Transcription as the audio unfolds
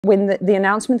When the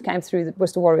announcement came through that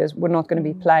Worcester Warriors were not going to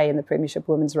be playing in the Premiership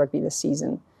Women's Rugby this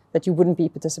season, that you wouldn't be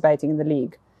participating in the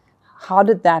league, how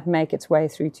did that make its way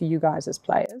through to you guys as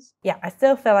players? Yeah, I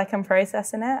still feel like I'm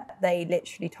processing it. They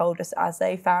literally told us as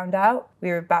they found out. We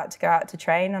were about to go out to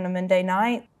train on a Monday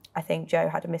night. I think Jo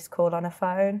had a missed call on her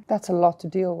phone. That's a lot to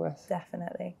deal with.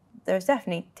 Definitely. There's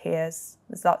definitely tears.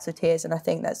 There's lots of tears, and I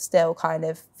think that's still kind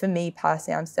of, for me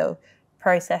personally, I'm still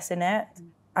processing it.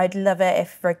 I'd love it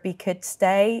if rugby could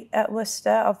stay at Worcester,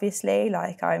 obviously.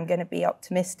 Like, I'm going to be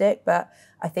optimistic, but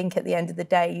I think at the end of the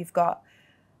day, you've got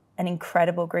an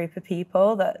incredible group of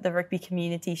people that the rugby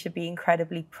community should be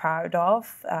incredibly proud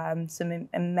of. Some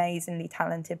amazingly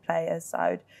talented players.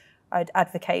 I'd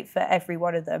advocate for every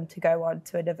one of them to go on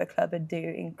to another club and do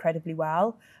incredibly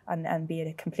well and be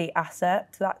a complete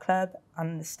asset to that club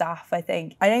and the staff, I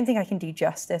think. I don't think I can do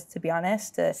justice, to be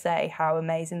honest, to say how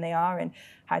amazing they are and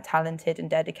how talented and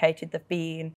dedicated they've been.